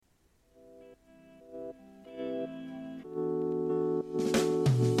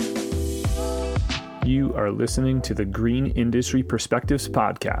You are listening to the Green Industry Perspectives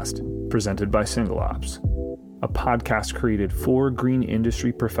podcast, presented by Single Ops, a podcast created for green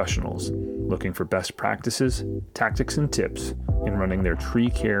industry professionals looking for best practices, tactics, and tips in running their tree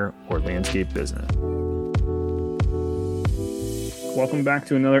care or landscape business. Welcome back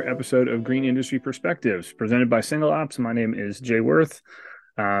to another episode of Green Industry Perspectives, presented by Single Ops. My name is Jay Worth.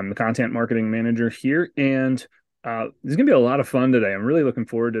 I'm the content marketing manager here, and this is going to be a lot of fun today. I'm really looking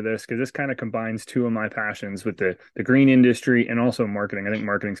forward to this because this kind of combines two of my passions with the green industry and also marketing. I think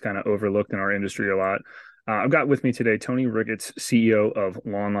marketing is kind of overlooked in our industry a lot. I've got with me today Tony Ricketts, CEO of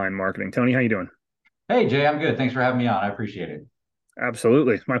Lawline Marketing. Tony, how you doing? Hey, Jay, I'm good. Thanks for having me on. I appreciate it.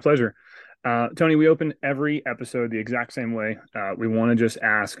 Absolutely. My pleasure. Tony, we open every episode the exact same way. We want to just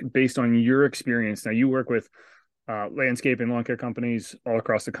ask, based on your experience, now you work with landscape and lawn care companies all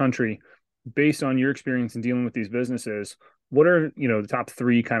across the country. Based on your experience in dealing with these businesses, what are the top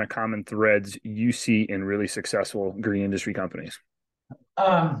three kind of common threads you see in really successful green industry companies?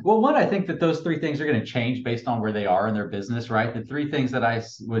 Well, one, I think that those three things are going to change based on where they are in their business, right? The three things that I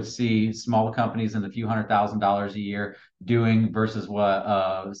would see small companies in the few $100,000s a year doing versus what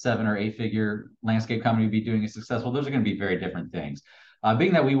a 7 or 8 figure landscape company would be doing is successful, those are going to be very different things.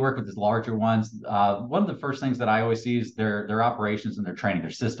 Being that we work with these larger ones, one of the first things that I always see is their operations and their training. They're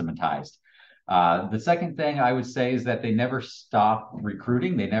systematized. The second thing I would say is that they never stop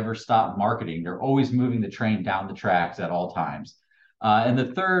recruiting. They never stop marketing. They're always moving the train down the tracks at all times. And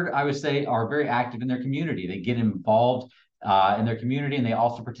the third, I would say, are very active in their community. They get involved in their community, and they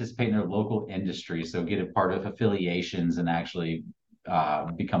also participate in their local industry. So get a part of affiliations and actually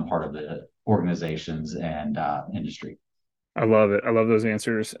become part of the organizations and industry. I love it. I love those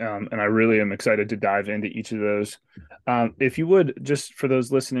answers. And I really am excited to dive into each of those. If you would, just for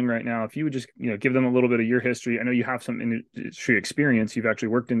those listening right now, if you would just, give them a little bit of your history. I know you have some industry experience. You've actually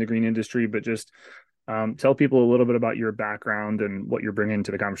worked in the green industry, but just tell people a little bit about your background and what you're bringing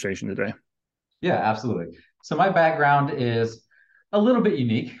to the conversation today. Yeah, absolutely. So my background is a little bit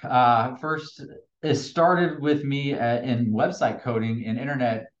unique. First, it started with me in website coding and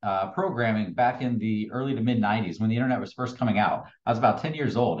internet programming back in the early to mid 90s when the internet was first coming out. I was about 10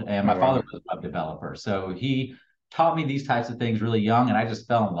 years old, and my father was a web developer. So he taught me these types of things really young, and I just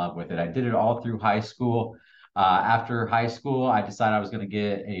fell in love with it. I did it all through high school. After high school, I decided I was going to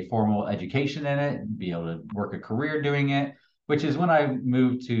get a formal education in it and be able to work a career doing it, which is when I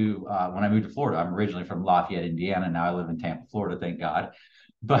moved to Florida. I'm originally from Lafayette, Indiana. Now I live in Tampa, Florida, thank God.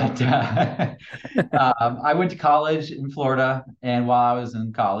 But I went to college in Florida, and while I was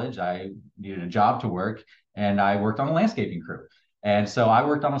in college, I needed a job to work, and I worked on a landscaping crew. And so I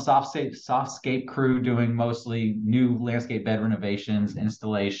worked on a softscape crew doing mostly new landscape bed renovations,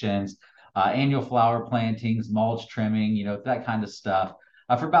 installations, annual flower plantings, mulch trimming, that kind of stuff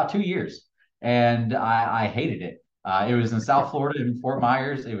for about 2 years. And I hated it. It was in South Florida in Fort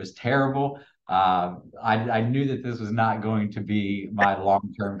Myers. It was terrible. I knew that this was not going to be my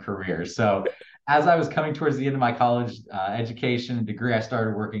long-term career. So as I was coming towards the end of my college education and degree, I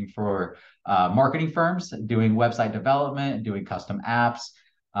started working for marketing firms, doing website development, doing custom apps,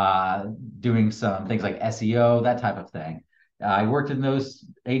 doing some things like SEO, that type of thing. I worked in those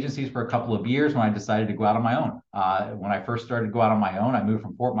agencies for a couple of years when I decided to go out on my own. When I first started to go out on my own, I moved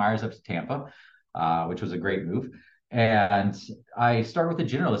from Fort Myers up to Tampa, which was a great move. And I started with a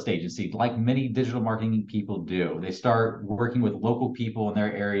generalist agency, like many digital marketing people do. They start working with local people in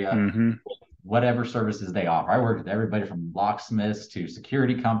their area, whatever services they offer. I worked with everybody from locksmiths to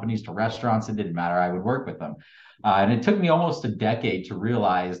security companies to restaurants. It didn't matter. I would work with them. And it took me almost a decade to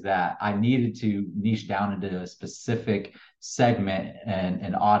realize that I needed to niche down into a specific segment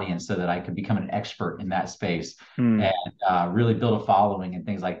and audience so that I could become an expert in that space and really build a following and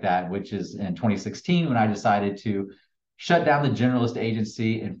things like that, which is in 2016 when I decided to shut down the generalist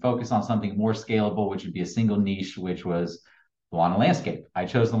agency and focus on something more scalable, which would be a single niche, which was the lawn and landscape. I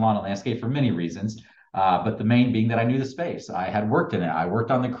chose the lawn and landscape for many reasons, but the main being that I knew the space. I had worked in it. I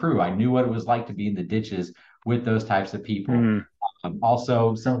worked on the crew. I knew what it was like to be in the ditches with those types of people.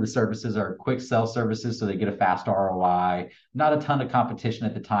 Also, some of the services are quick sell services, so they get a fast ROI. Not a ton of competition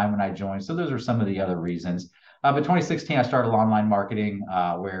at the time when I joined. So those are some of the other reasons. But 2016, I started Lawline Marketing,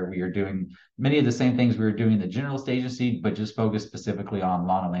 where we are doing many of the same things we were doing in the generalist agency, but just focused specifically on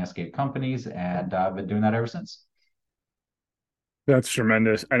lawn and landscape companies. And I've been doing that ever since. That's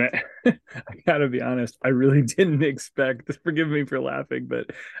tremendous. And I gotta be honest, I really didn't expect, forgive me for laughing, but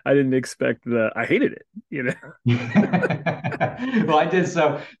I didn't expect I hated it, Well, I did.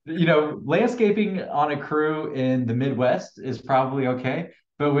 So, landscaping on a crew in the Midwest is probably okay.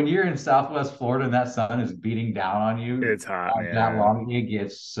 But when you're in Southwest Florida and that sun is beating down on you It's hot, all that man. long, it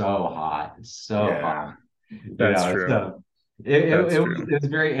gets so hot, so Yeah, hot. that's true. So it That's was true.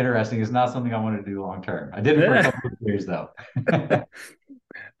 very interesting. It's not something I want to do long term. I did it for a Yeah. couple of years though.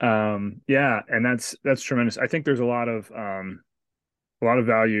 Yeah, and that's tremendous. I think there's a lot of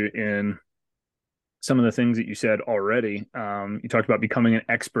value in some of the things that you said already. You talked about becoming an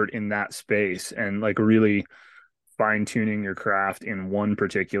expert in that space and like really fine tuning your craft in one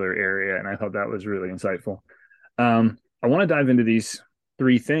particular area. And I thought that was really insightful. I want to dive into these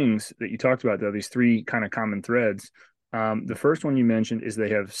three things that you talked about, though, these three kind of common threads. The first one you mentioned is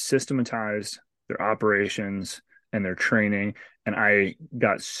they have systematized their operations and their training. And I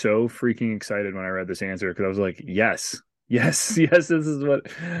got so freaking excited when I read this answer because I was like, yes, yes, yes, this is what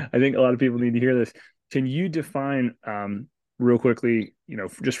I think a lot of people need to hear this. Can you define real quickly,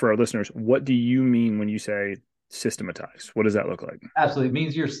 just for our listeners, what do you mean when you say systematize? What does that look like? Absolutely. It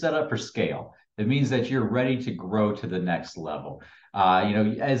means you're set up for scale. It means that you're ready to grow to the next level.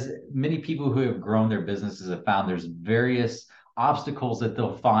 As many people who have grown their businesses have found, there's various obstacles that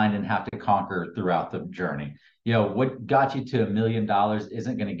they'll find and have to conquer throughout the journey. What got you to $1 million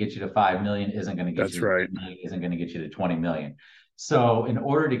isn't going to get you to 5 million, isn't going to get That's you to right. 10 million, isn't going to get you to 20 million. So, in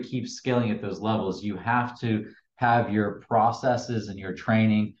order to keep scaling at those levels, you have to have your processes and your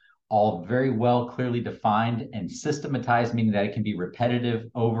training all very well clearly defined and systematized, meaning that it can be repetitive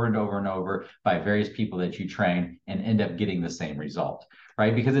over and over and over by various people that you train and end up getting the same result,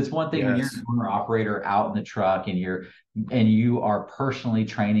 right? Because it's one thing when you're Yes. an owner operator out in the truck and you are personally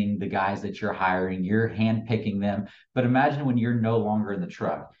training the guys that you're hiring, you're handpicking them. But imagine when you're no longer in the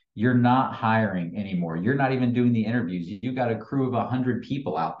truck. You're not hiring anymore. You're not even doing the interviews. You've got a crew of 100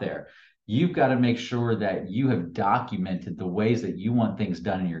 people out there. You've got to make sure that you have documented the ways that you want things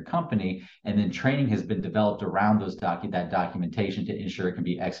done in your company, and then training has been developed around that documentation to ensure it can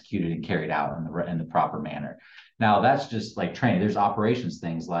be executed and carried out in the proper manner. Now, that's just like training. There's operations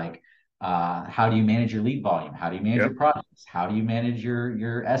things like how do you manage your lead volume? How do you manage Yep. your projects? How do you manage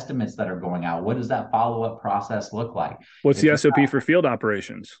your estimates that are going out? What does that follow up process look like? What's If the you're SOP for field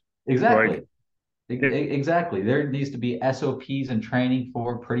operations? Like exactly it, Exactly. There needs to be SOPs and training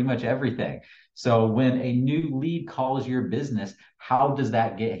for pretty much everything. So when a new lead calls your business, how does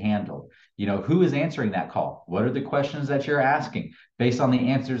that get handled? Who is answering that call? What are the questions that you're asking? Based on the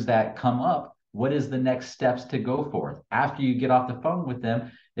answers that come up, what is the next steps to go forth? After you get off the phone with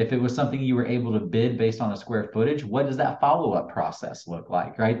them, if it was something you were able to bid based on a square footage, what does that follow-up process look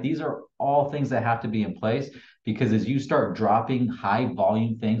like, right? These are all things that have to be in place because as you start dropping high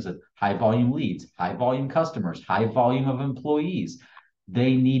volume things, high volume leads, high volume customers, high volume of employees,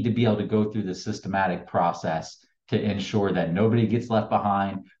 they need to be able to go through the systematic process to ensure that nobody gets left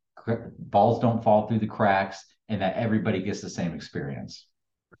behind, balls don't fall through the cracks, and that everybody gets the same experience.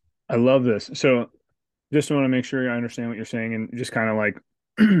 I love this. So just want to make sure I understand what you're saying and just kind of like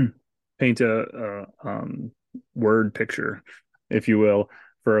paint a word picture, if you will,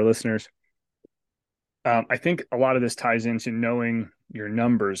 for our listeners. I think a lot of this ties into knowing your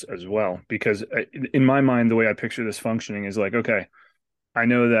numbers as well, because in my mind, the way I picture this functioning is like, okay, I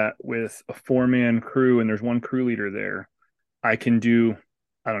know that with a four-man crew and there's one crew leader there, I can do,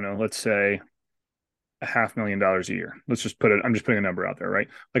 I don't know, let's say $500,000 a year. Let's just put it, I'm just putting a number out there, right?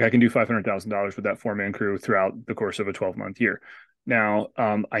 Like I can do $500,000 with that four-man crew throughout the course of a 12-month year. Now,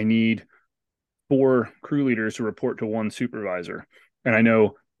 I need four crew leaders to report to one supervisor. And I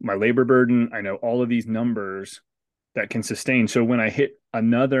know my labor burden, I know all of these numbers that can sustain. So when I hit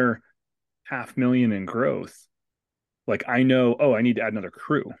another 500,000 in growth, like I know, oh, I need to add another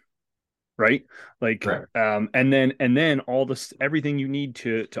crew, right? Like, Correct. and then all this, everything you need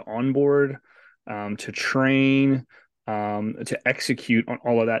to onboard, to train, to execute on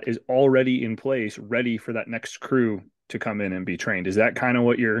all of that is already in place, ready for that next crew to come in and be trained. Is that kind of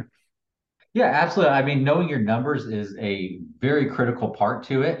what you're? Yeah, absolutely. I mean, knowing your numbers is a very critical part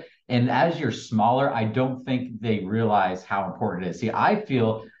to it. And as you're smaller, I don't think they realize how important it is. See, I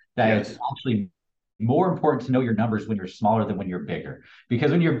feel that it's Yes, actually more important to know your numbers when you're smaller than when you're bigger.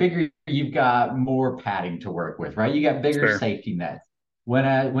 Because when you're bigger, you've got more padding to work with, right? You got it's bigger fair. safety nets.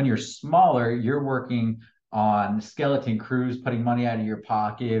 When you're smaller, you're working on skeleton crews, putting money out of your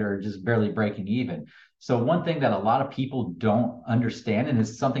pocket or just barely breaking even. So one thing that a lot of people don't understand, and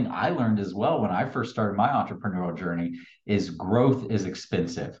it's something I learned as well when I first started my entrepreneurial journey, is growth is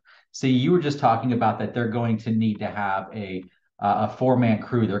expensive. See, you were just talking about that they're going to need to have a four-man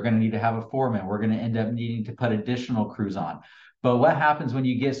crew. They're going to need to have a foreman. We're going to end up needing to put additional crews on. But what happens when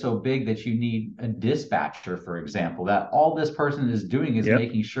you get so big that you need a dispatcher, for example, that all this person is doing is Yep.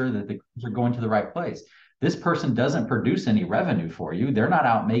 making sure that the crews are going to the right place. This person doesn't produce any revenue for you. They're not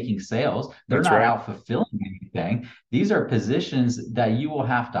out making sales. They're That's not right. out fulfilling anything. These are positions that you will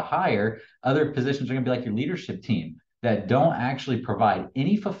have to hire. Other positions are going to be like your leadership team that don't actually provide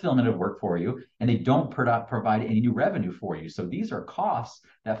any fulfillment of work for you, and they don't provide any new revenue for you. So these are costs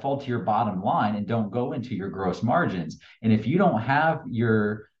that fall to your bottom line and don't go into your gross margins. And if you don't have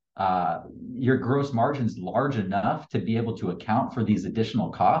your gross margins large enough to be able to account for these additional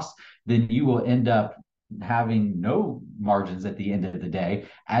costs, then you will end up having no margins at the end of the day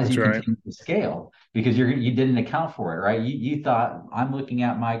as That's you right. continue to scale because you didn't account for it, right? You thought I'm looking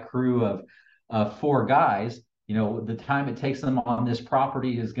at my crew of four guys. The time it takes them on this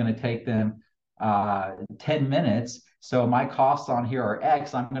property is going to take them 10 minutes. So my costs on here are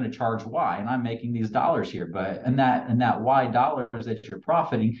X, I'm going to charge Y, and I'm making these dollars here. But and that Y dollars that you're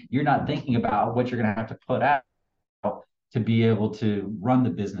profiting, you're not thinking about what you're going to have to put out to be able to run the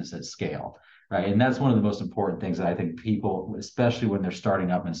business at scale. Right. And that's one of the most important things that I think people, especially when they're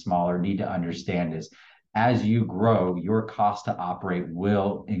starting up and smaller, need to understand is as you grow, your cost to operate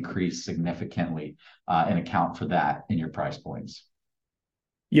will increase significantly and account for that in your price points.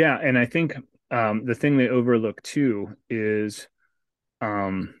 Yeah, and I think the thing they overlook too is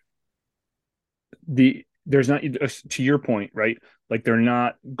um, there's not, to your point, right? Like they're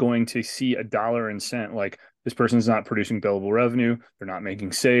not going to see a dollar and cent. Like this person's not producing billable revenue, they're not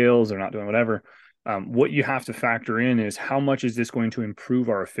making sales, they're not doing whatever. What you have to factor in is how much is this going to improve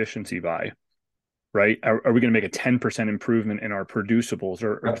our efficiency by? Right? Are we going to make a 10% improvement in our producibles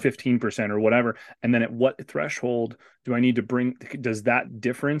or Right. 15% or whatever? And then at what threshold do I need to bring, does that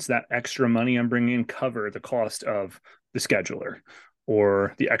difference, that extra money I'm bringing in cover the cost of the scheduler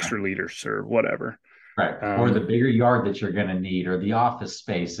or the extra leaders or whatever? Right. Or the Um, bigger yard that you're going to need, or the office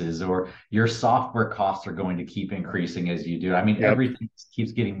spaces, or your software costs are going to keep increasing as you do. I mean, yep. everything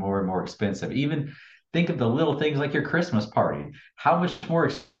keeps getting more and more expensive. Even think of the little things like your Christmas party. How much more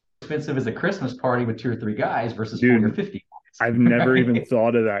expensive is a Christmas party with two or three guys versus 40 or Dude, 50 I've guys? never even Right.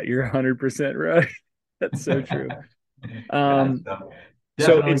 thought of that. You're 100% right. That's so true. Yeah. Um, So so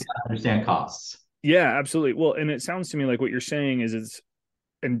definitely it's, gotta understand costs. yeah, absolutely. Well, and it sounds to me like what you're saying is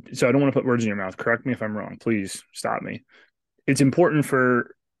and so I don't want to put words in your mouth. Correct me if I'm wrong. Please stop me. It's important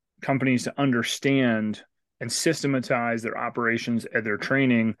for companies to understand and systematize their operations and their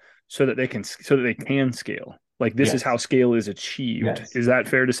training so that they can scale. Like this is how Yes. scale is achieved. Yes. Is that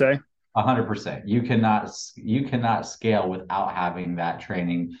fair to say? 100%. You cannot scale without having that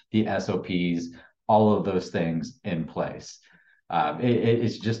training, the SOPs, all of those things in place.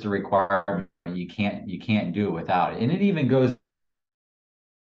 It's just a requirement. You can't do it without it. And it even goes.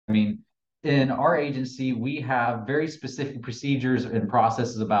 I mean, in our agency, we have very specific procedures and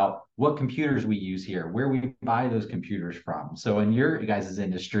processes about what computers we use here, where we buy those computers from. So in your guys'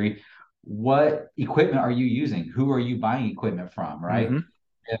 industry, what equipment are you using? Who are you buying equipment from, right? Mm-hmm.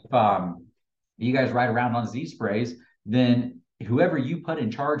 If you guys ride around on Z sprays, then whoever you put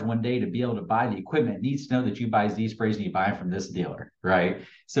in charge one day to be able to buy the equipment needs to know that you buy Z sprays and you buy them from this dealer, right?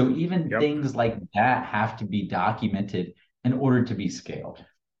 So even Yep. things like that have to be documented in order to be scaled.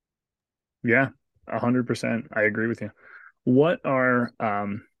 Yeah. 100%. I agree with you. What are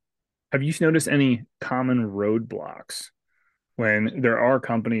have you noticed any common roadblocks when there are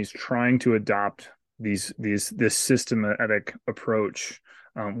companies trying to adopt this systematic approach?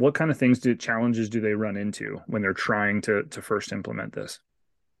 What kind of challenges do they run into when they're trying to first implement this?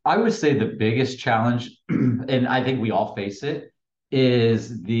 I would say the biggest challenge, and I think we all face it,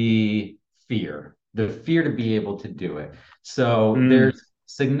 is the fear to be able to do it. So Mm, there's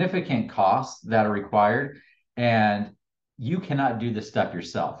significant costs that are required, and you cannot do this stuff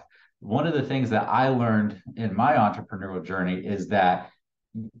yourself. One of the things that I learned in my entrepreneurial journey is that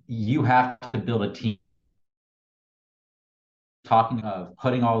you have to build a team. Talking of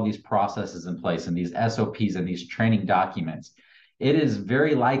putting all of these processes in place and these SOPs and these training documents, it is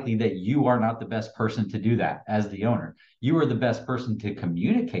very likely that you are not the best person to do that as the owner. You are the best person to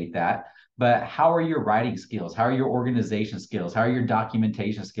communicate that. But how are your writing skills? How are your organization skills? How are your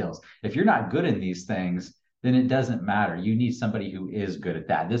documentation skills? If you're not good in these things, then it doesn't matter. You need somebody who is good at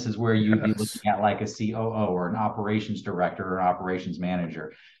that. This is where you'd be yes. looking at like a COO or an operations director or an operations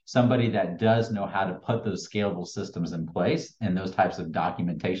manager, somebody that does know how to put those scalable systems in place and those types of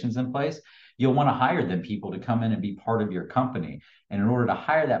documentations in place. You'll want to hire them people to come in and be part of your company. And in order to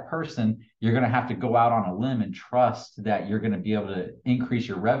hire that person, you're going to have to go out on a limb and trust that you're going to be able to increase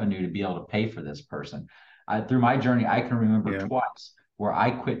your revenue to be able to pay for this person. Through my journey, I can remember Yeah. twice where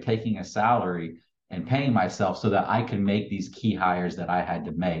I quit taking a salary and paying myself so that I can make these key hires that I had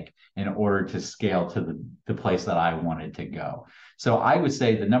to make in order to scale to the place that I wanted to go. So I would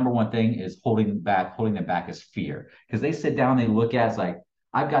say the number one thing is holding them back is fear. Because they sit down, they look at it's like,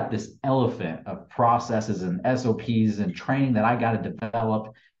 I've got this elephant of processes and SOPs and training that I got to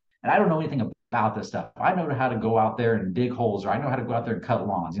develop. And I don't know anything about this stuff. I know how to go out there and dig holes, or I know how to go out there and cut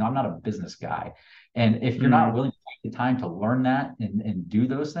lawns. I'm not a business guy. And if you're not willing to take the time to learn that and do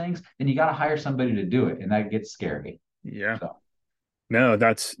those things, then you got to hire somebody to do it. And that gets scary. Yeah. So, No,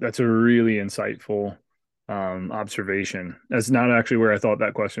 that's a really insightful observation. That's not actually where I thought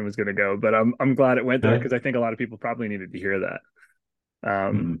that question was going to go, but I'm glad it went there okay. because I think a lot of people probably needed to hear that.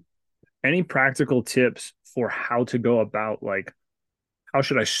 Um, Mhm. any practical tips for how to go about, like, how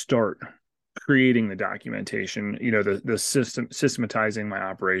should I start creating the documentation, the systematizing my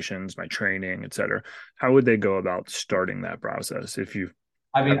operations, my training, et cetera? How would they go about starting that process if you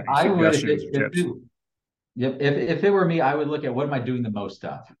I have mean, any I would, suggestions or tips? yep, if it were me, I would look at what am I doing the most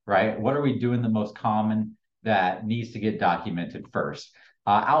of, right? What are we doing the most common that needs to get documented first?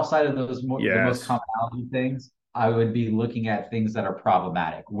 Outside of the most Yes. commonality things, I would be looking at things that are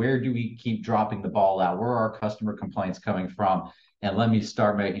problematic. Where do we keep dropping the ball out? Where are our customer complaints coming from? And let me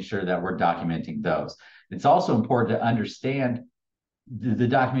start making sure that we're documenting those. It's also important to understand the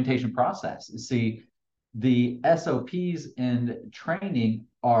documentation process. See, the SOPs and training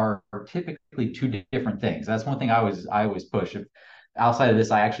are typically two different things. That's one thing I always push. If outside of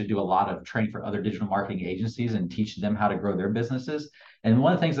this, I actually do a lot of training for other digital marketing agencies and teach them how to grow their businesses. And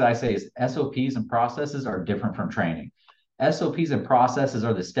one of the things that I say is SOPs and processes are different from training. SOPs and processes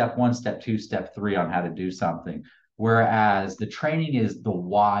are the step one, step two, step three on how to do something. Whereas the training is the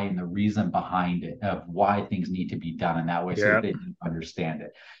why and the reason behind it of why things need to be done in that way so that Yeah. they understand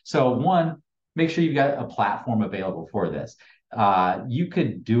it. So one, make sure you've got a platform available for this. You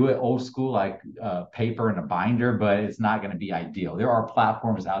could do it old school, like paper and a binder, but it's not going to be ideal. There are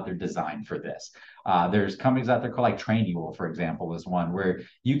platforms out there designed for this. There's companies out there called like Trainual, for example, is one where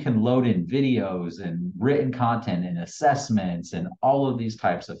you can load in videos and written content and assessments and all of these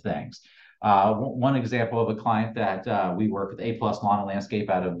types of things. One example of a client that we work with, A Plus Lawn and Landscape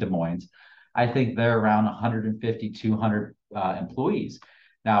out of Des Moines. I think they're around 150, 200 employees.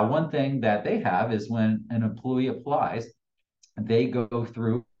 Now, one thing that they have is when an employee applies, they go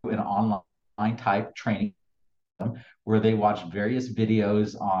through an online type training where they watch various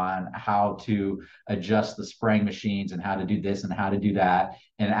videos on how to adjust the spraying machines and how to do this and how to do that.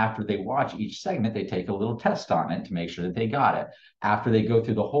 And after they watch each segment, they take a little test on it to make sure that they got it. After they go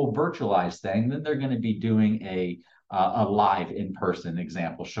through the whole virtualized thing, then they're going to be doing a live in-person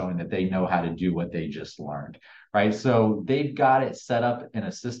example showing that they know how to do what they just learned, right? So they've got it set up in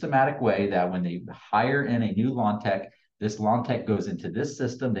a systematic way that when they hire in a new lawn tech, this lawn tech goes into this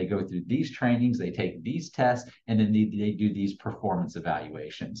system. They go through these trainings, they take these tests, and then they do these performance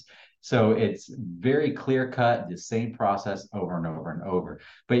evaluations. So it's very clear cut, the same process over and over and over.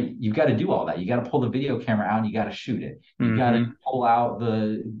 But you've got to do all that. You got to pull the video camera out and you got to shoot it. You got to Mm-hmm. pull out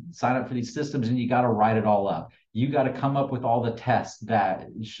sign up for these systems and you got to write it all up. You got to come up with all the tests that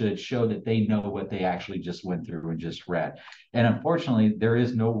should show that they know what they actually just went through and just read. And unfortunately, there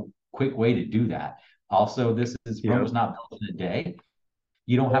is no quick way to do that. Also, Rome Yep. was not built in a day.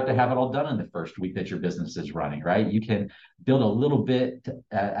 You don't have to have it all done in the first week that your business is running, right? You can build a little bit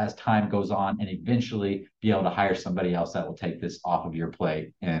as time goes on and eventually be able to hire somebody else that will take this off of your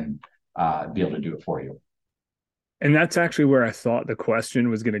plate and be able to do it for you. And that's actually where I thought the question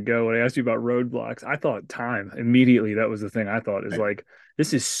was going to go. When I asked you about roadblocks, I thought time immediately. That was the thing I thought is Right. like,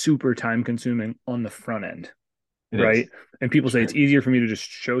 this is super time consuming on the front end, It right? is. And people say it's Sure. easier for me to just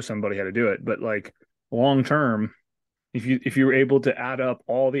show somebody how to do it. But like long term, if you're able to add up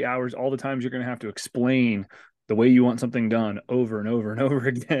all the hours, all the times you're going to have to explain the way you want something done over and over and over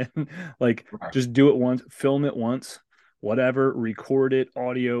again, like Right. just do it once, film it once, whatever, record it,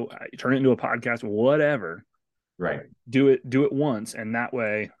 audio, turn it into a podcast, whatever, Right. do it once, and that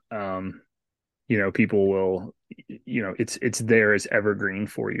way people will, it's there as evergreen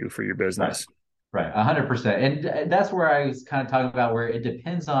for you for your Right. business. Right. 100%. And that's where I was kind of talking about where it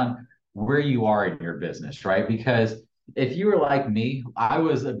depends on where you are in your business, right? Because if you were like me, I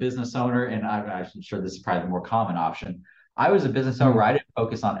was a business owner, and I'm sure this is probably the more common option. I was a business owner Mm. where I didn't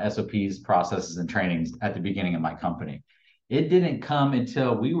focus on SOPs, processes, and trainings at the beginning of my company. It didn't come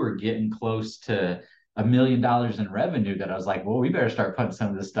until we were getting close to $1 million in revenue that I was like, well, we better start putting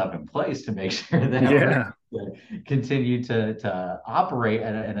some of this stuff in place to make sure that we're Yeah. continue to operate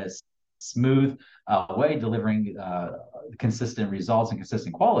in a smooth way, delivering consistent results and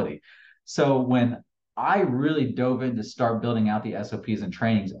consistent quality. So when I really dove in to start building out the SOPs and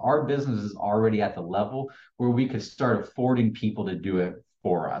trainings. Our business is already at the level where we could start affording people to do it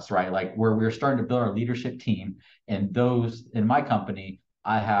for us, right? Like where we're starting to build our leadership team. And those in my company,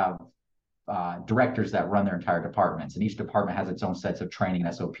 I have directors that run their entire departments, and each department has its own sets of training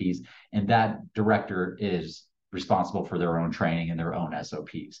and SOPs. And that director is responsible for their own training and their own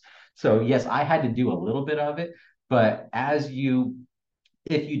SOPs. So, yes, I had to do a little bit of it, but if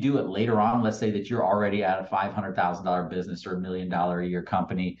you do it later on, let's say that you're already at a $500,000 business or $1 million a year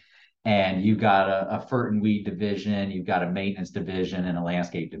company, and you've got a fert and weed division, you've got a maintenance division, and a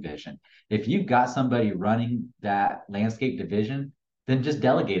landscape division. If you've got somebody running that landscape division, then just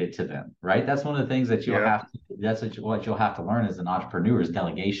delegate it to them, right? That's one of the things that Yeah. that's what you'll have to learn as an entrepreneur is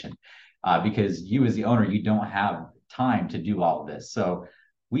delegation, because you as the owner, you don't have time to do all of this. So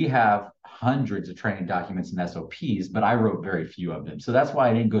we have hundreds of training documents and SOPs, but I wrote very few of them. So that's why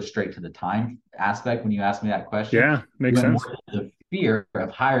I didn't go straight to the time aspect when you asked me that question. Yeah. It Makes went more sense. to the fear of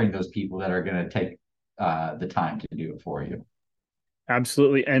hiring those people that are going to take the time to do it for you.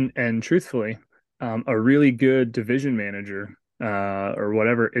 Absolutely. And truthfully, a really good division manager or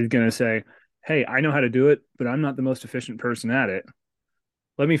whatever is going to say, "Hey, I know how to do it, but I'm not the most efficient person at it.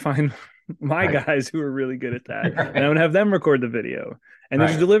 Let me find my Right. guys who are really good at that, and I'm Right. gonna have them record the video, and then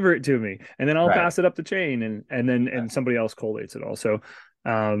just Right. deliver it to me, and then I'll Right. pass it up the chain, and somebody else collates it all." So,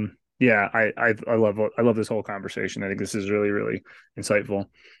 yeah, I love this whole conversation. I think this is really really insightful.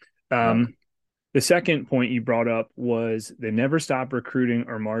 Yep. Um, the second point you brought up was they never stop recruiting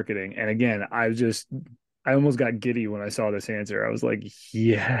or marketing. And again, I almost got giddy when I saw this answer. I was like,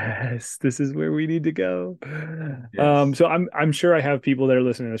 yes, this is where we need to go. Yes. So I'm sure I have people that are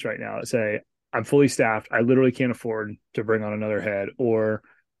listening to this right now that say, I'm fully staffed. I literally can't afford to bring on another head, or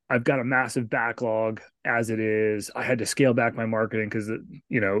I've got a massive backlog as it is. I had to scale back my marketing because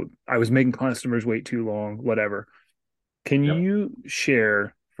I was making customers wait too long, whatever. Can Yep. you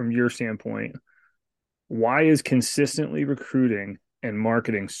share from your standpoint why is consistently recruiting and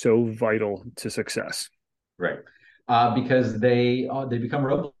marketing so vital to success? Right. Because they become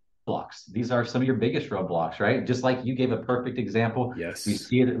roadblocks. These are some of your biggest roadblocks, right? Just like you gave a perfect example. Yes.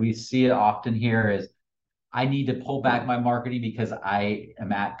 We see it often here is I need to pull back my marketing because I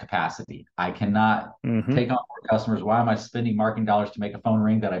am at capacity. I cannot Hmm. take on more customers. Why am I spending marketing dollars to make a phone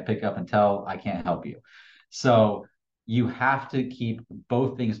ring that I pick up and tell I can't help you? So you have to keep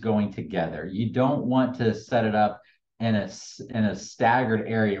both things going together. You don't want to set it up in a staggered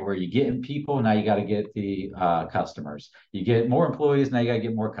area where you get in people, now you got to get the customers. You get more employees, now you got to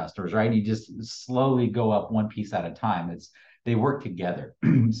get more customers, right? And you just slowly go up one piece at a time. They work together.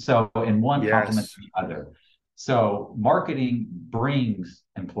 So, and one complements Yes. the other. So, marketing brings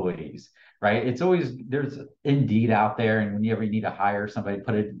employees, right? It's always there's Indeed out there, and whenever you need to hire somebody,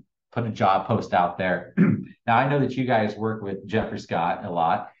 put a job post out there. Now, I know that you guys work with Jeffrey Scott a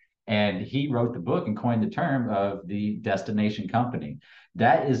lot, and he wrote the book and coined the term of the destination company.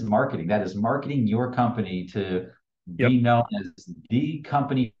 That is marketing. That is marketing your company to Yep. be known as the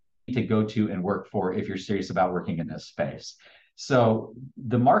company to go to and work for if you're serious about working in this space. So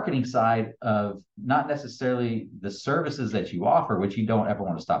the marketing side of not necessarily the services that you offer, which you don't ever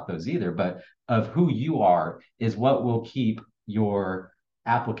want to stop those either, but of who you are is what will keep your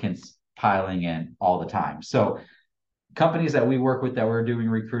applicants piling in all the time. So companies that we work with that we're doing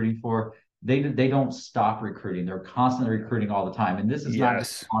recruiting for, they don't stop recruiting. They're constantly recruiting all the time. And this is not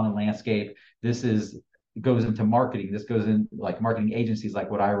just Yes. on a landscape. This is goes into marketing. This goes in like marketing agencies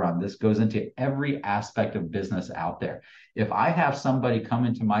like what I run. This goes into every aspect of business out there. If I have somebody come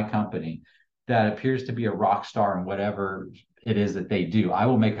into my company that appears to be a rock star in whatever it is that they do, I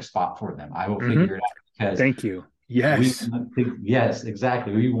will make a spot for them. I will Hmm. figure it out because Thank you. we Yes. yes,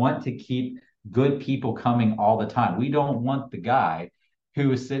 exactly. We want to keep good people coming all the time. We don't want the guy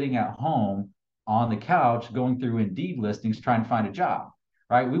who is sitting at home on the couch going through Indeed listings trying to find a job,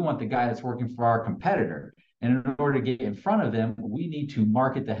 right? We want the guy that's working for our competitor. And in order to get in front of them, we need to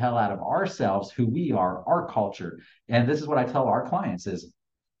market the hell out of ourselves, who we are, our culture. And this is what I tell our clients is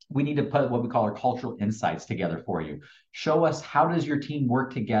we need to put what we call our cultural insights together for you. Show us how does your team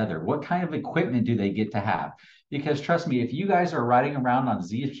work together? What kind of equipment do they get to have? Because trust me, if you guys are riding around on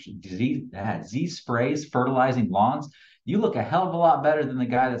Z sprays fertilizing lawns, you look a hell of a lot better than the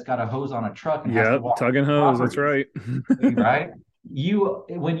guy that's got a hose on a truck and has to Yep. walk Tug and hose. That's properties, right. right? You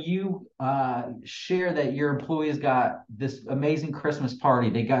when you share that your employees got this amazing Christmas party,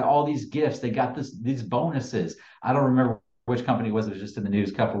 they got all these gifts, they got these bonuses. I don't remember which company it was. It was just in the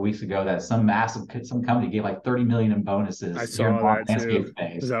news a couple of weeks ago that some company gave like 30 million in I bonuses here in saw the lawn that too. landscape It was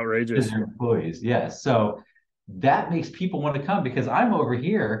space to outrageous. their employees. Yes, so that makes people want to come because I'm over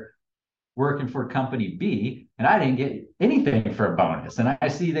here working for company B and I didn't get anything for a bonus. And I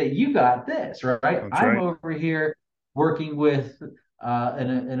see that you got this, right? That's I'm right. over here working with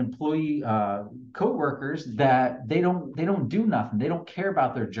an employee co-workers that they don't do nothing. They don't care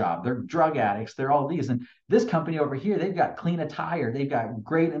about their job. They're drug addicts. They're all these. And this company over here, they've got clean attire. They've got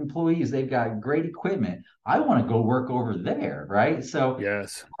great employees. They've got great equipment. I want to go work over there, right? So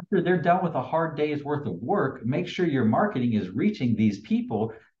Yes. after they're done with a hard day's worth of work, make sure your marketing is reaching these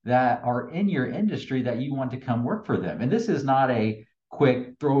people that are in your industry that you want to come work for them. And this is not a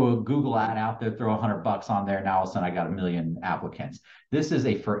quick throw a Google ad out there, throw $100 on there. Now all of a sudden I got a million applicants. This is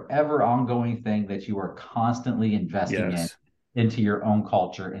a forever ongoing thing that you are constantly investing in Yes. into your own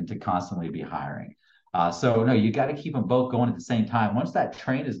culture and to constantly be hiring. So no, you got to keep them both going at the same time. Once that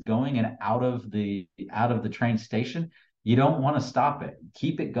train is going and out of the train station, you don't want to stop it.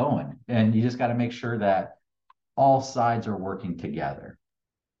 Keep it going, and you just got to make sure that all sides are working together.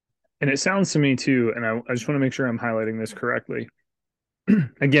 And it sounds to me too, and I just want to make sure I'm highlighting this correctly.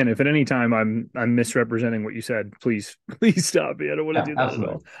 Again, if at any time I'm misrepresenting what you said, please stop me. I don't want to Yeah, do that at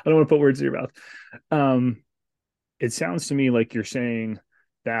all. absolutely. I don't want to put words in your mouth. Um, it sounds to me like you're saying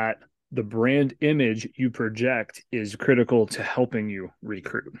that the brand image you project is critical to helping you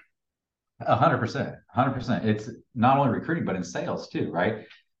recruit. 100%, 100%. It's not only recruiting, but in sales too, right?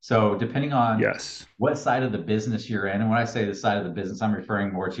 So depending on Yes. what side of the business you're in, and when I say the side of the business, I'm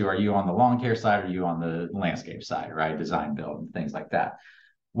referring more to, are you on the lawn care side or are you on the landscape side, right? Design, build, and things like that.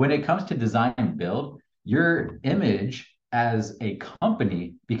 When it comes to design and build, your image as a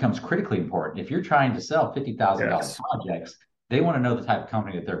company becomes critically important. If you're trying to sell $50,000 Yes. projects, they want to know the type of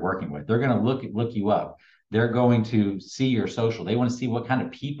company that they're working with. They're going to look you up. They're going to see your social. They want to see what kind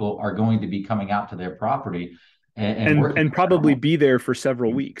of people are going to be coming out to their property and working And with their probably home be there for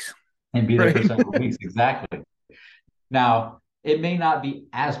several weeks, and be there for right? several weeks. Exactly. Now, it may not be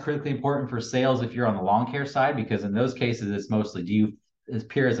as critically important for sales if you're on the lawn care side, because in those cases, it's mostly do you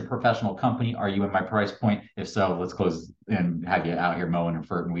appear as a professional company? Are you in my price point? If so, let's close and have you out here mowing and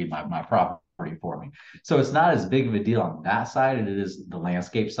ferting weed my property for me. So it's not as big of a deal on that side as it is the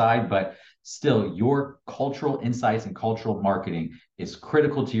landscape side, but still, your cultural insights and cultural marketing is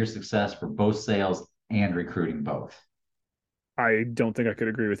critical to your success for both sales and recruiting both. I don't think I could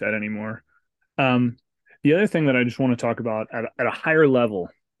agree with that anymore. Um, the other thing that I just want to talk about at a higher level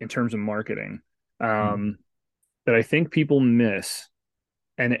in terms of marketing, Mm-hmm. um, that I think people miss,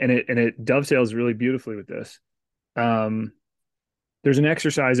 and it dovetails really beautifully with this. Um, there's an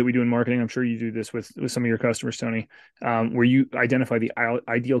exercise that we do in marketing. I'm sure you do this with some of your customers, Tony, where you identify the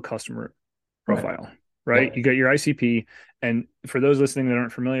ideal customer Right. profile, right? You Yep. got your ICP. And for those listening that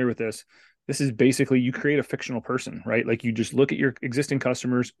aren't familiar with this is basically you create a fictional person, right? Like you just look at your existing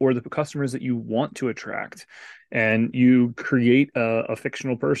customers or the customers that you want to attract and you create a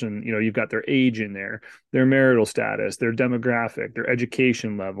fictional person. You know, you've got their age in there, their marital status, their demographic, their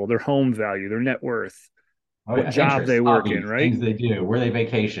education level, their home value, their net worth, Oh what yeah, job they interests, work in, hobbies, right? things they do, where they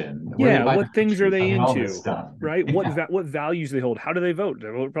vacation, where they Yeah, buy their what things are groceries. I they mean, all this into? stuff. Right? Yeah, What values they hold? How do they vote? Do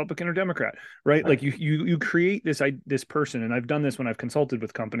they vote Republican or Democrat? Right? Like right, you create this person, and I've done this when I've consulted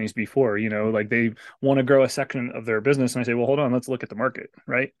with companies before. You know, like they want to grow a section of their business, and I say, well, hold on, let's look at the market.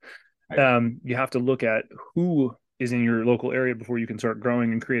 Right? right, You have to look at who is in your local area before you can start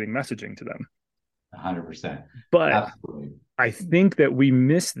growing and creating messaging to them. 100%, But absolutely. I think that we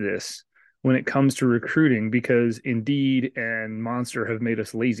miss this when it comes to recruiting because Indeed and Monster have made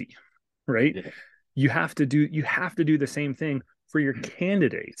us lazy. Right? Yeah, You have to do the same thing for your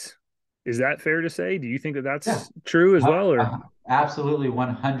candidates. Is that fair to say? Do you think that yeah, that's true as well, or absolutely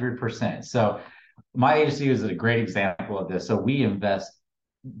 100%. So my agency is a great example of this. So we invest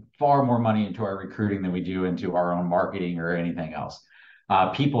far more money into our recruiting than we do into our own marketing or anything else.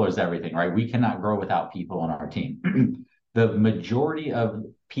 People is everything, right? We cannot grow without people on our team. The majority of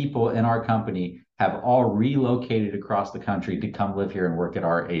people in our company have all relocated across the country to come live here and work at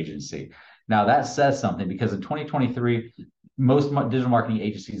our agency. Now that says something because in 2023, most digital marketing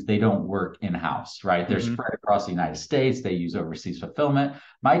agencies they don't work in house, right? They're mm-hmm. spread across the United States. They use overseas fulfillment.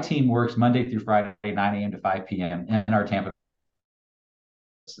 My team works Monday through Friday, 9 a.m. to 5 p.m. in our Tampa.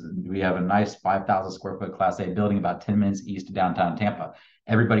 We have a nice 5,000 square foot Class A building about 10 minutes east of downtown Tampa.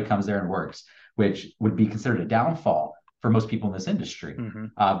 Everybody comes there and works, which would be considered a downfall for most people in this industry. Mm-hmm.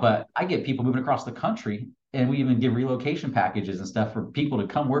 But I get people moving across the country, and we even give relocation packages and stuff for people to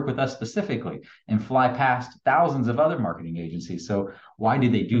come work with us specifically and fly past thousands of other marketing agencies. So why do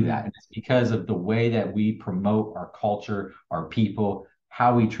they do Mm-hmm. that? And it's because of the way that we promote our culture, our people,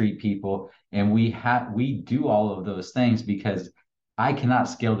 how we treat people, and we do all of those things because I cannot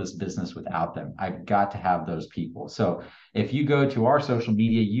scale this business without them. I've got to have those people. So if you go to our social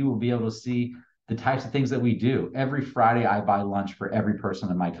media, you will be able to see the types of things that we do. Every Friday, I buy lunch for every person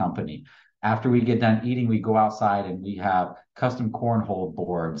in my company. After we get done eating, we go outside and we have custom cornhole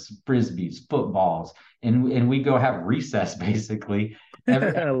boards, frisbees, footballs, and we go have recess basically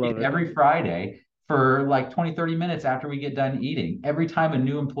every I love it. every Friday for like 20, 30 minutes after we get done eating. Every time a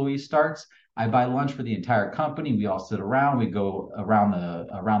new employee starts, I buy lunch for the entire company. We all sit around. We go around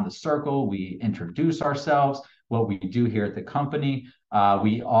the circle. We introduce ourselves, what we do here at the company.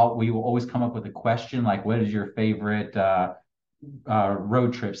 We will always come up with a question like, "What is your favorite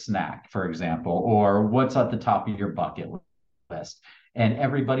road trip snack, for example, or what's at the top of your bucket list?" And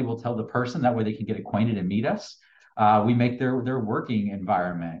everybody will tell the person that way they can get acquainted and meet us. We make their working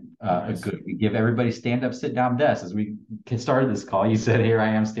environment Nice. good. We give everybody stand up, sit down desks. As we started this call, you said, "Here I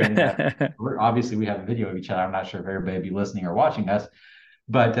am standing up." Obviously, we have a video of each other. I'm not sure if everybody will be listening or watching us,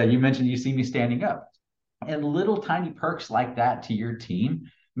 but you mentioned you see me standing up, and little tiny perks like that to your team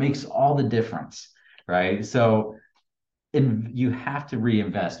makes all the difference, right? So and you have to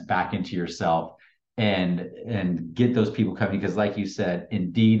reinvest back into yourself and get those people coming because like you said,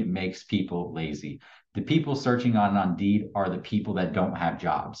 Indeed makes people lazy. The people searching on Indeed are the people that don't have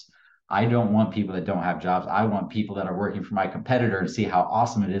jobs. I don't want people that don't have jobs. I want people that are working for my competitor and see how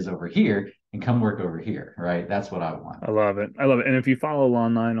awesome it is over here and come work over here, right? That's what I want. I love it. I love it. And if you follow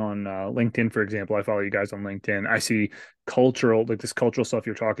online on LinkedIn, for example, I follow you guys on LinkedIn. I see cultural, like this cultural stuff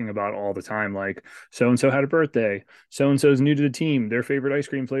you're talking about all the time. Like so and so had a birthday. So and so is new to the team. Their favorite ice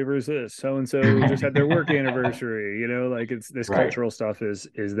cream flavor is this. So and so just had their work anniversary. You know, like it's this Right. cultural stuff is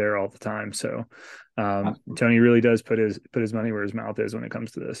there all the time. So Tony really does put his money where his mouth is when it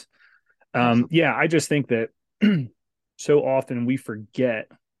comes to this. Absolutely. Yeah, I just think that so often we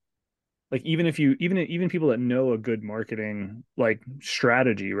forget like even if you even people that know a good marketing like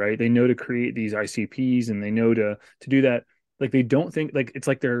strategy, right, they know to create these ICPs and they know to do that, like they don't think, like it's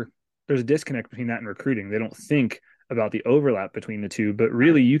like there's a disconnect between that and recruiting. They don't think about the overlap between the two, but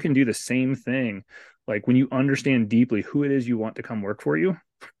really you can do the same thing like when you understand deeply who it is you want to come work for you.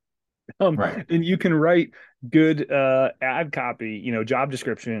 Right. And you can write good ad copy, you know, job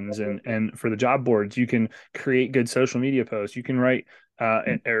descriptions, and for the job boards, you can create good social media posts. You can write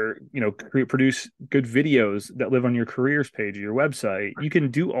or you know produce good videos that live on your careers page of your website. You can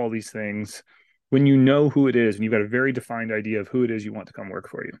do all these things when you know who it is and you've got a very defined idea of who it is you want to come work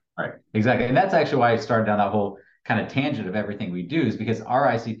for you. Right. Exactly. And that's actually why I started down that whole kind of tangent of everything we do is because our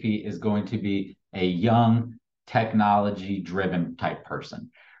ICP is going to be a young, technology driven type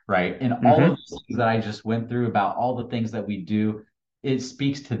person. Right. And all Mm-hmm. of the things that I just went through about all the things that we do, it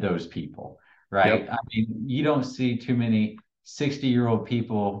speaks to those people. Yep. Right. I mean, you don't see too many 60-year-old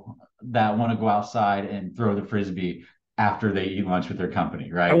people that want to go outside and throw the frisbee after they eat lunch with their company.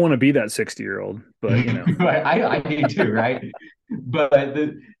 I Right. want to be that 60-year-old, but you know. I do too, right? But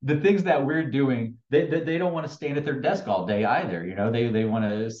the things that we're doing, they don't want to stand at their desk all day either. You know, they want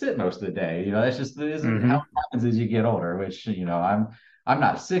to sit most of the day. You know, that's just isn't how Mm-hmm. it happens as you get older. Which I'm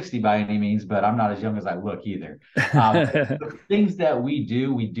not 60 by any means, but I'm not as young as I look either. The things that we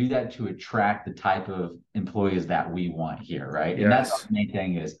do that to attract the type of employees that we want here, right? And that's our Yes. main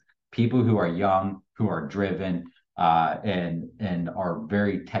thing is people who are young, who are driven, and are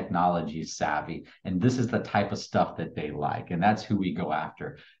very technology savvy. And this is the type of stuff that they like, and that's who we go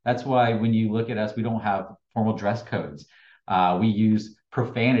after. That's why when you look at us, we don't have formal dress codes. We use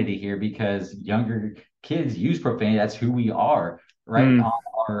profanity here because younger kids use profanity. That's who we are. Right Mm. on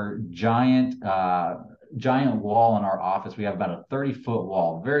our giant wall in our office, we have about a 30-foot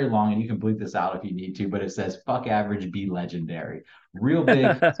wall, very long, and you can bleep this out if you need to, but it says "fuck average, be legendary." Real big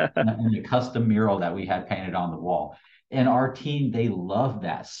in the custom mural that we had painted on the wall. And our team, they love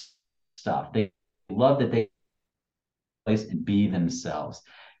that stuff. They love that they place and be themselves.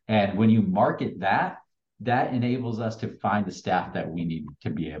 And when you market that, that enables us to find the staff that we need to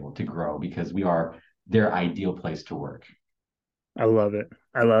be able to grow because we are their ideal place to work. I love it.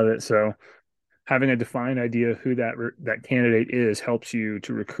 I love it. So having a defined idea of who that candidate is helps you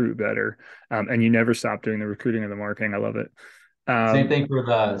to recruit better, and you never stop doing the recruiting and the marketing. I love it. Um, Same thing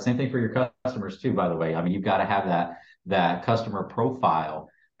for your customers too, by the way. I mean, you've got to have that customer profile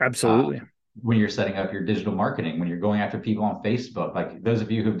uh, Absolutely. when you're setting up your digital marketing, when you're going after people on Facebook. Like those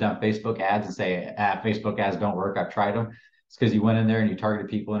of you who've done Facebook ads and say, Facebook ads don't work, I've tried them. It's because you went in there and you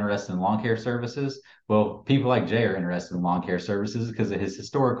targeted people interested in lawn care services. Well, people like Jay are interested in lawn care services because of his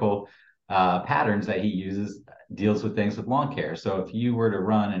historical patterns that he uses deals with things with lawn care. So if you were to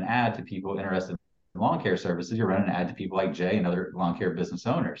run an ad to people interested in lawn care services, you're running an ad to people like Jay and other lawn care business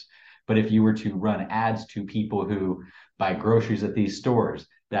owners. But if you were to run ads to people who buy groceries at these stores,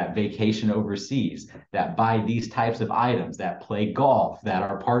 that vacation overseas, that buy these types of items, that play golf, that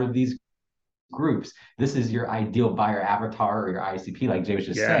are part of these groups, this is your ideal buyer avatar or your ICP, like Jay was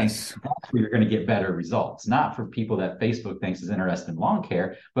just saying. Yes. That's where you're going to get better results, not for people that Facebook thinks is interested in lawn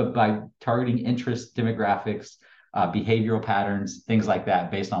care, but by targeting interests, demographics, behavioral patterns, things like that,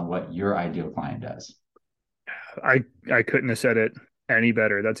 based on what your ideal client does. I couldn't have said it any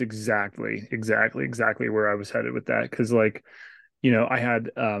better. That's exactly where I was headed with that. Because like, I had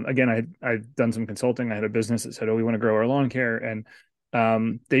again, I'd done some consulting. I had a business that said, "Oh, we want to grow our lawn care," and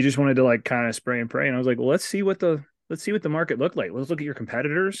they just wanted to like kind of spray and pray. And I was like, well, let's see what the market looked like. Let's look at your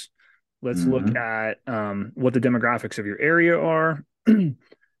competitors. Let's look Mm-hmm. at what the demographics of your area are. And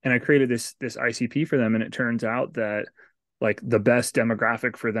I created this ICP for them, and it turns out that like the best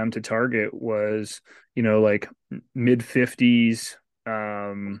demographic for them to target was, like mid 50s,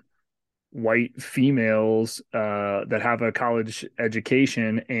 white females that have a college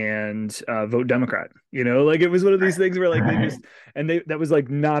education and vote Democrat. Like it was one of these things where like they Right. just and they that was like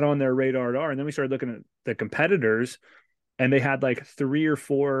not on their radar at all. And then we started looking at the competitors, and they had like three or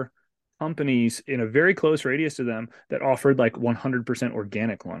four companies in a very close radius to them that offered like 100%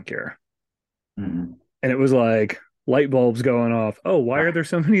 organic lawn care. Mm-hmm. And it was like light bulbs going off. Oh, why are Right. there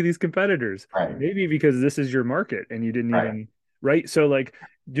so many of these competitors? Right. Maybe because this is your market and you didn't Right. even, right? So like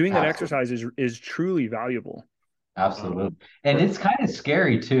doing that Absolutely. exercise is truly valuable. Absolutely. And For it's kind of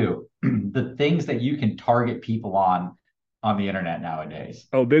scary too, the things that you can target people on the internet nowadays.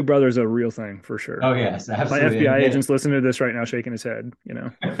 Oh, Big Brother's a real thing for sure. Oh yes, My absolutely. FBI agent's listening to this right now, shaking his head.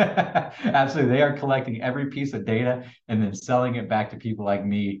 Absolutely. They are collecting every piece of data and then selling it back to people like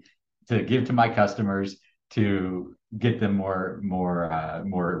me to give to my customers to get them more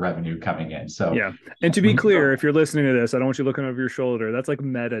revenue coming in. So Yeah. And to be when you clear, go, if you're listening to this, I don't want you looking over your shoulder. That's like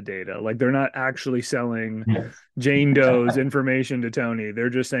metadata. Like they're not actually selling yes. Jane Doe's information to Tony. They're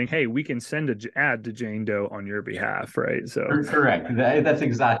just saying, hey, we can send an ad to Jane Doe on your behalf. Right. So, Correct. That's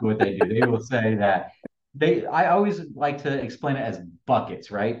exactly what they do. They will say that I always like to explain it as buckets,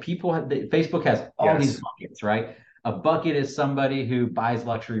 right? Facebook has all these yes. buckets, right? A bucket is somebody who buys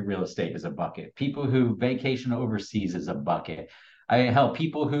luxury real estate is a bucket. People who vacation overseas is a bucket. Hell,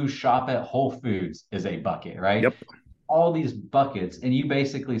 people who shop at Whole Foods is a bucket, right? Yep. All these buckets, and you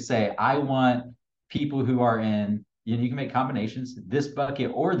basically say, I want people who are in, you can make combinations, this bucket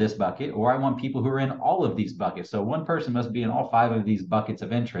or this bucket, or I want people who are in all of these buckets. So one person must be in all five of these buckets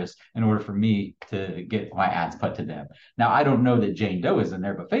of interest in order for me to get my ads put to them. Now, I don't know that Jane Doe is in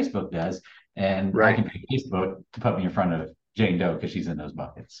there, but Facebook does. And I Right. can pay Facebook to put me in front of Jane Doe because she's in those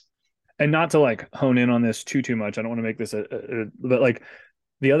buckets. And not to like hone in on this too much. I don't want to make this but like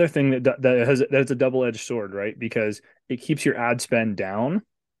the other thing that's a double-edged sword, right? Because it keeps your ad spend down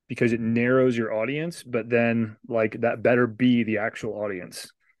because it narrows your audience, but then like that better be the actual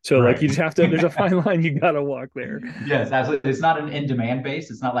audience. So like Right. you just have to, there's a fine line you gotta walk there. Yes, absolutely. It's not an in-demand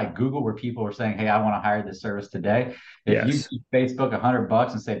base. It's not like Google where people are saying, "Hey, I want to hire this service today." If you Yes. give Facebook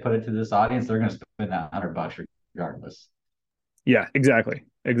 $100 and say put it to this audience, they're going to spend that $100 regardless. Yeah, exactly.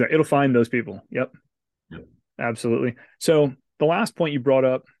 Exactly. It'll find those people. Yep. Yep. Absolutely. So the last point you brought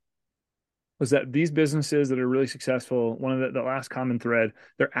up was that these businesses that are really successful, one of the last common thread,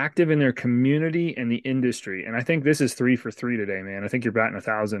 they're active in their community and the industry. And I think this is 3 for 3 today, man. I think you're batting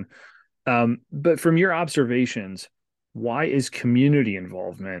 1,000. But from your observations, why is community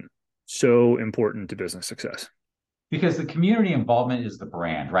involvement so important to business success? Because the community involvement is the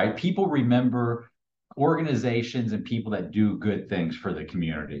brand, right? People remember organizations and people that do good things for the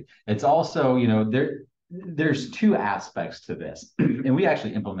community. It's also, there's two aspects to this. And we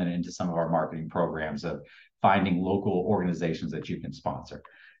actually implement it into some of our marketing programs of finding local organizations that you can sponsor.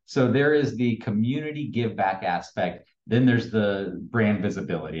 So there is the community give back aspect. Then there's the brand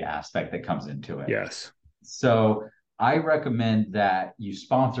visibility aspect that comes into it. Yes. So I recommend that you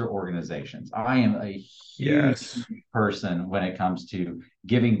sponsor organizations. I am a huge Yes. person when it comes to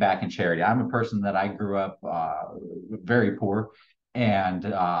giving back in charity. I'm a person that I grew up very poor, and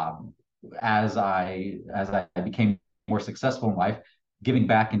as I became more successful in life, giving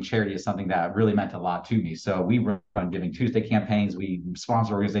back in charity is something that really meant a lot to me. So we run Giving Tuesday campaigns, we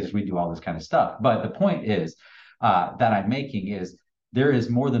sponsor organizations, we do all this kind of stuff. But the point is that I'm making is there is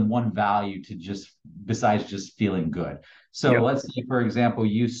more than one value to just besides just feeling good. So Yep. let's say, for example,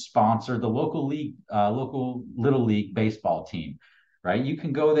 you sponsor the local league, local little league baseball team, right? You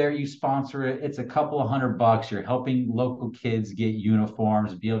can go there, you sponsor it. It's a couple of $100. You're helping local kids get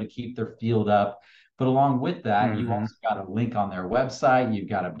uniforms, be able to keep their field up. But along with that, you Mm-hmm. also got a link on their website. You've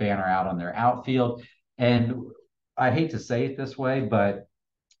got a banner out on their outfield. And I hate to say it this way, but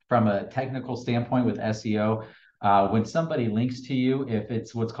from a technical standpoint with SEO. When somebody links to you, if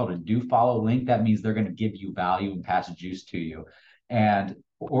it's what's called a do follow link, that means they're going to give you value and pass juice to you. And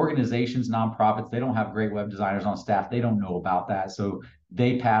organizations, nonprofits, they don't have great web designers on staff. They don't know about that. So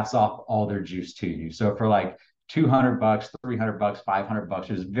they pass off all their juice to you. So for like $200, $300, $500,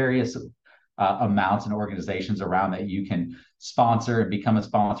 there's various amounts and organizations around that you can sponsor and become a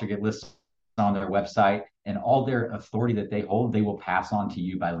sponsor, get listed on their website, and all their authority that they hold, they will pass on to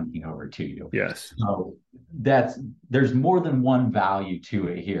you by linking over to you. Yes. So there's more than one value to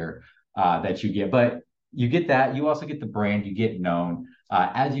it here that you get, but you get that. You also get the brand, you get known.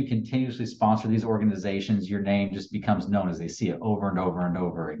 As you continuously sponsor these organizations, your name just becomes known as they see it over and over and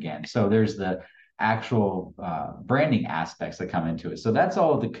over again. So there's the actual branding aspects that come into it. So that's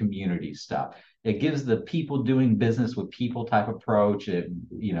all the community stuff. It gives the people doing business with people type approach. It,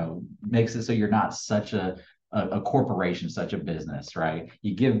 makes it so you're not such a corporation, such a business, right?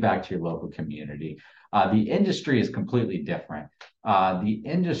 You give back to your local community. The industry is completely different. The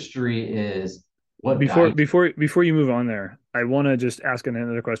industry is what before you move on there, I want to just ask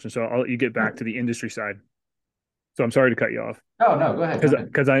another question. So I'll let you get back to the industry side. So I'm sorry to cut you off. Oh, no, go ahead.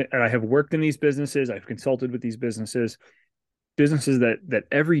 Because I have worked in these businesses. I've consulted with these businesses that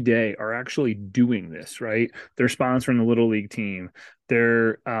every day are actually doing this, right? They're sponsoring the Little League team.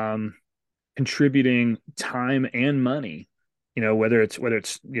 They're contributing time and money, whether it's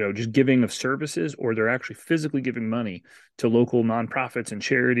just giving of services, or they're actually physically giving money to local nonprofits and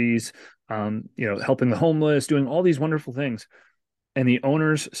charities, helping the homeless, doing all these wonderful things. And the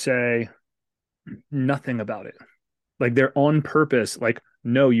owners say nothing about it. Like, they're on purpose, like,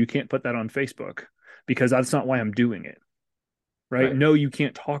 no, you can't put that on Facebook because that's not why I'm doing it. Right? No, you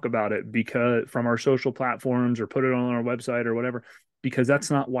can't talk about it because from our social platforms, or put it on our website or whatever, because that's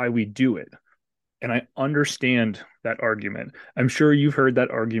not why we do it. And I understand that argument. I'm sure you've heard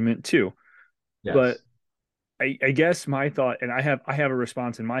that argument too. Yes. But I guess my thought, and I have a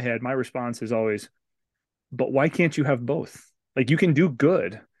response in my head. My response is always, but why can't you have both? Like, you can do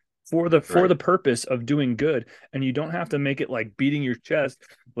good for the purpose of doing good, and you don't have to make it like beating your chest,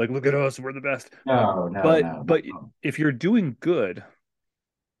 like, look at us, we're the best. But if you're doing good,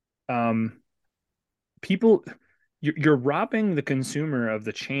 people, you're robbing the consumer of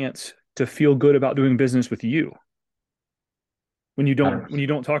the chance to feel good about doing business with you when you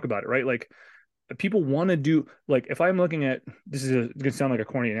don't talk about it, right? Like, people want to do, like, if I'm looking at, this is going to sound like a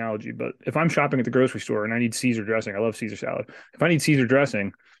corny analogy, but if I'm shopping at the grocery store and I need Caesar dressing, I love Caesar salad. If I need Caesar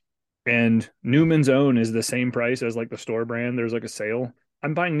dressing and Newman's Own is the same price as like the store brand, there's like a sale,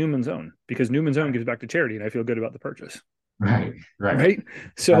 I'm buying Newman's Own because Newman's Own gives back to charity and I feel good about the purchase. Right.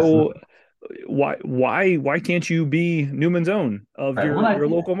 So why can't you be Newman's Own of your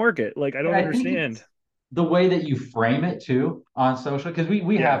local market? Like, I don't understand the way that you frame it too on social, because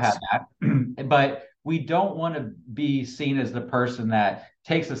we have had that, but we don't want to be seen as the person that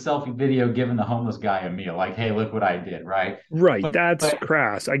takes a selfie video giving the homeless guy a meal, like, hey, look what I did, right? Right. That's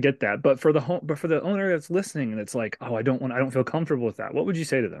crass. I get that. But for the owner that's listening and it's like, oh, I don't feel comfortable with that, what would you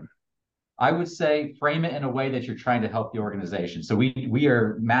say to them? I would say frame it in a way that you're trying to help the organization. So we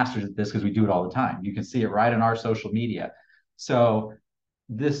are masters at this because we do it all the time. You can see it right in our social media. So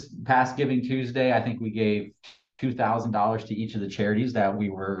this past Giving Tuesday, I think we gave $2,000 to each of the charities that we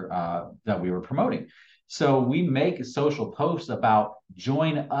were promoting. So we make social posts about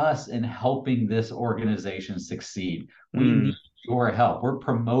join us in helping this organization succeed. We need your help. We're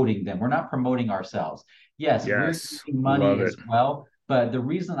promoting them. We're not promoting ourselves. Yes. We're getting money as well. But the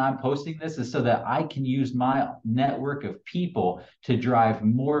reason I'm posting this is so that I can use my network of people to drive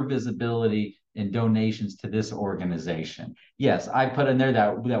more visibility and donations to this organization. Yes, I put in there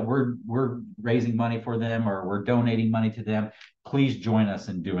that we're raising money for them, or we're donating money to them. Please join us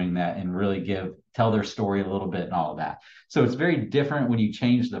in doing that and really tell their story a little bit and all of that. So it's very different when you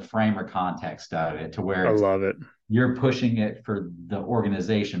change the frame or context of it to where I love it. You're pushing it for the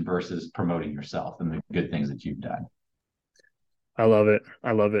organization versus promoting yourself and the good things that you've done. I love it.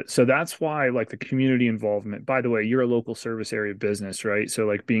 I love it. So that's why, like, the community involvement, by the way, you're a local service area business, right? So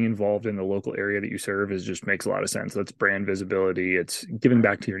like being involved in the local area that you serve just makes a lot of sense. That's brand visibility. It's giving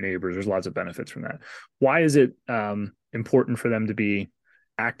back to your neighbors. There's lots of benefits from that. Why is it important for them to be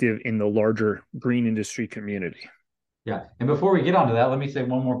active in the larger green industry community? Yeah. And before we get onto that, let me say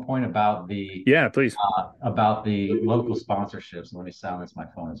one more point about please. About the local sponsorships. Let me silence my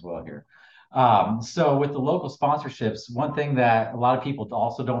phone as well here. So with the local sponsorships, one thing that a lot of people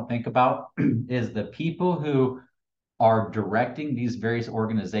also don't think about is the people who are directing these various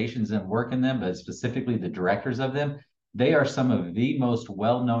organizations and work in them, but specifically the directors of them. They are some of the most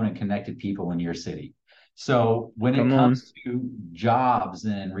well-known and connected people in your city. So when it Come on. comes to jobs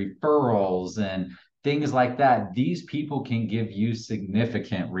and referrals and things like that, these people can give you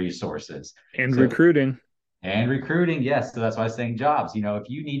significant resources. And So recruiting. and recruiting, yes. So that's why I was saying jobs. If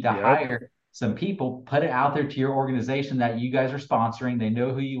you need to Yep. hire some people, put it out there to your organization that you guys are sponsoring. They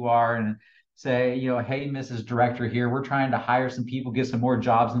know who you are and say, hey, Mrs. Director here, we're trying to hire some people, get some more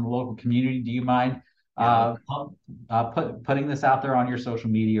jobs in the local community. Do you mind Yep. putting this out there on your social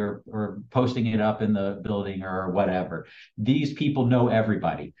media or posting it up in the building or whatever? These people know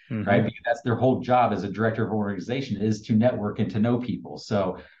everybody, right? Hmm. Because that's their whole job as a director of an organization is to network and to know people.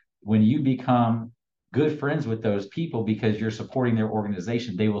 So when you become good friends with those people because you're supporting their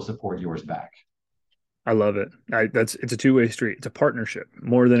organization, they will support yours back. I love it. It's a two-way street. It's a partnership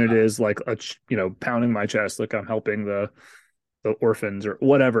more than it is like pounding my chest like I'm helping the orphans or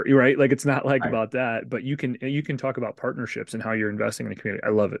whatever. You're right. Like it's not like Right. about that, but you can talk about partnerships and how you're investing in the community. I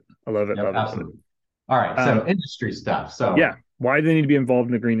love it. I love it. Yep, Love it. Love it. absolutely. All right. So Um, industry stuff. yeah. So Why do they need to be involved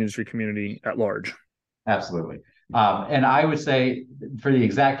in the green industry community at large? absolutely. And I would say for the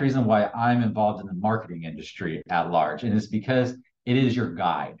exact reason why I'm involved in the marketing industry at large, and it's because it is your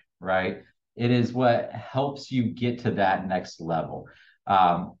guide, right? It is what helps you get to that next level.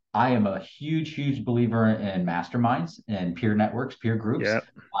 I am a huge, huge believer in masterminds and peer networks, peer groups. Yeah.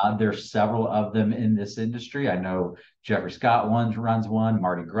 There's several of them in this industry. I know Jeffrey Scott runs one,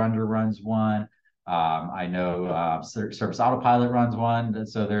 Marty Grunder runs one. I know Service Autopilot runs one.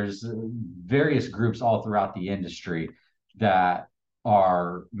 So there's various groups all throughout the industry that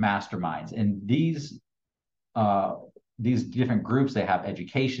are masterminds, and these different groups they have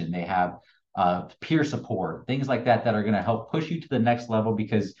education, they have peer support, things like that that are going to help push you to the next level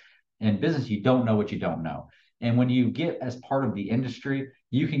because in business you don't know what you don't know. And when you get as part of the industry,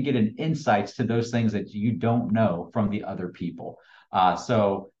 you can get an insights to those things that you don't know from the other people.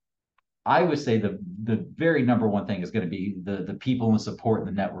 So I would say the very number one thing is going to be the people and support and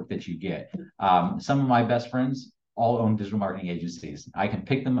the network that you get. Some of my best friends all own digital marketing agencies. I can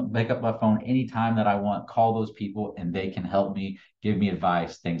pick up my phone anytime that I want, call those people, and they can help me, give me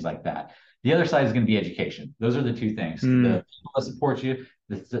advice, things like that. The other side is going to be education. Those are the two things. Mm, The people that support you.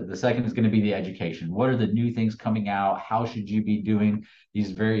 The second is going to be the education. What are the new things coming out? How should you be doing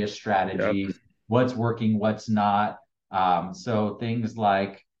these various yep. strategies? What's working? What's not? So things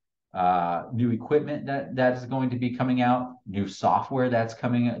like new equipment that's going to be coming out, new software that's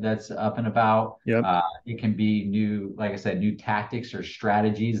up and about. Yep. It can be new, like I said, new tactics or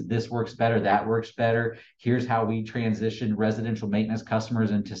strategies. This works better, that works better. Here's how we transition residential maintenance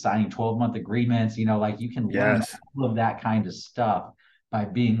customers into signing 12-month agreements. Like you can learn Yes. all of that kind of stuff by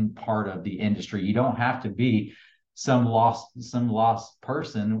being part of the industry. You don't have to be some lost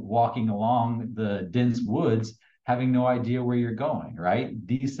person walking along the dense woods having no idea where you're going, right?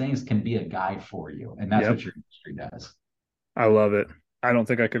 These things can be a guide for you, and that's Yep. what your industry does. I love it. I don't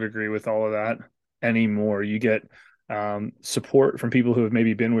think I could agree with all of that anymore. You get support from people who have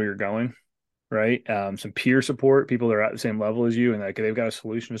maybe been where you're going, right? Some peer support, people that are at the same level as you, and like they've got a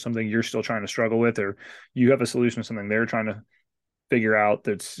solution to something you're still trying to struggle with, or you have a solution to something they're trying to figure out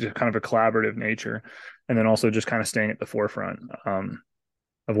that's kind of a collaborative nature. And then also just kind of staying at the forefront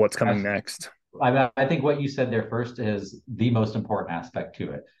of what's coming Absolutely. next. I think what you said there first is the most important aspect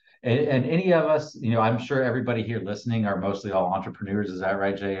to it. And any of us, I'm sure everybody here listening are mostly all entrepreneurs. Is that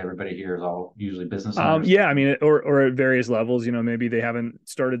right, Jay? Everybody here is all usually business owners. Yeah, I mean, or at various levels, maybe they haven't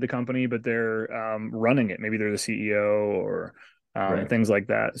started the company, but they're running it. Maybe they're the CEO or Right. things like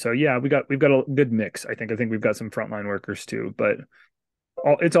that. So yeah, we've got a good mix. I think we've got some frontline workers too, but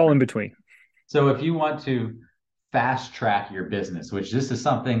it's all in between. So if you want to fast track your business, which this is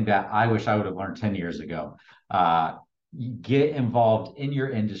something that I wish I would have learned 10 years ago, uh, get involved in your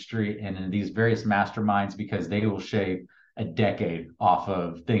industry and in these various masterminds because they will shave a decade off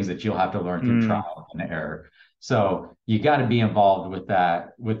of things that you'll have to learn through Mm, trial and error. So you got to be involved with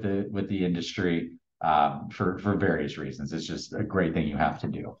that with the industry for various reasons. It's just a great thing you have to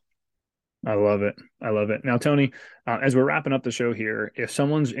do. I love it. I love it. Now, Tony, as we're wrapping up the show here, if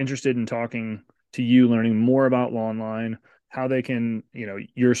someone's interested in talking to you, learning more about Law Online, how they can,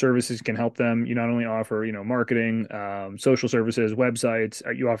 your services can help them. You not only offer, marketing, social services, websites,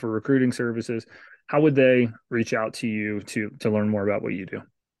 you offer recruiting services. How would they reach out to you to learn more about what you do?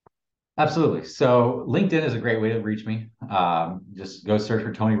 Absolutely. So LinkedIn is a great way to reach me. Just go search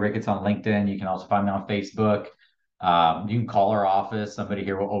for Tony Ricketts on LinkedIn. You can also find me on Facebook. You can call our office. Somebody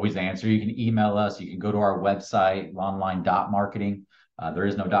here will always answer. You can email us. You can go to our website, online.marketing. There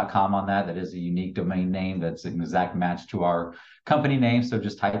is no .com on that. That is a unique domain name. That's an exact match to our company name. So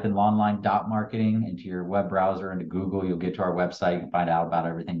just type in online.marketing into your web browser into Google. You'll get to our website. You can find out about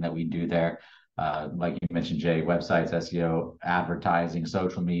everything that we do there. like you mentioned, Jay, websites, SEO, advertising,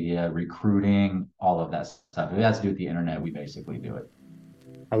 social media, recruiting, all of that stuff. If it has to do with the internet, we basically do it.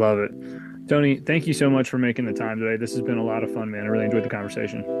 I love it. Tony, thank you so much for making the time today. This has been a lot of fun, man. I really enjoyed the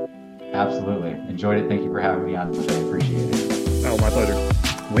conversation. Absolutely. Enjoyed it. Thank you for having me on today. Appreciate it. Oh, my pleasure.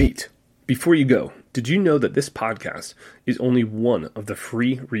 Wait, before you go, did you know that this podcast is only one of the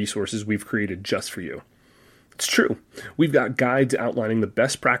free resources we've created just for you? It's true. We've got guides outlining the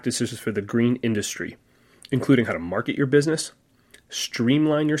best practices for the green industry, including how to market your business,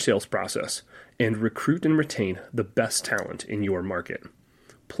 streamline your sales process, and recruit and retain the best talent in your market.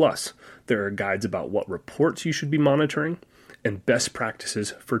 Plus, there are guides about what reports you should be monitoring and best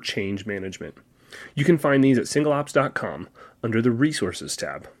practices for change management. You can find these at singleops.com under the Resources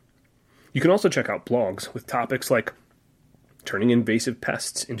tab. You can also check out blogs with topics like turning invasive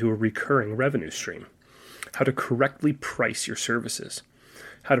pests into a recurring revenue stream, how to correctly price your services,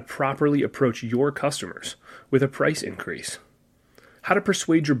 how to properly approach your customers with a price increase, how to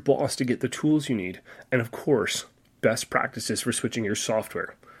persuade your boss to get the tools you need, and of course, best practices for switching your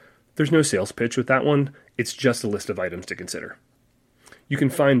software. There's no sales pitch with that one, it's just a list of items to consider. You can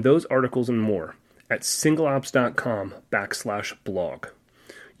find those articles and more at singleops.com/blog.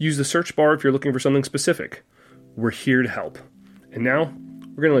 Use the search bar if you're looking for something specific. We're here to help. And now,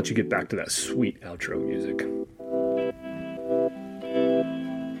 we're going to let you get back to that sweet outro music.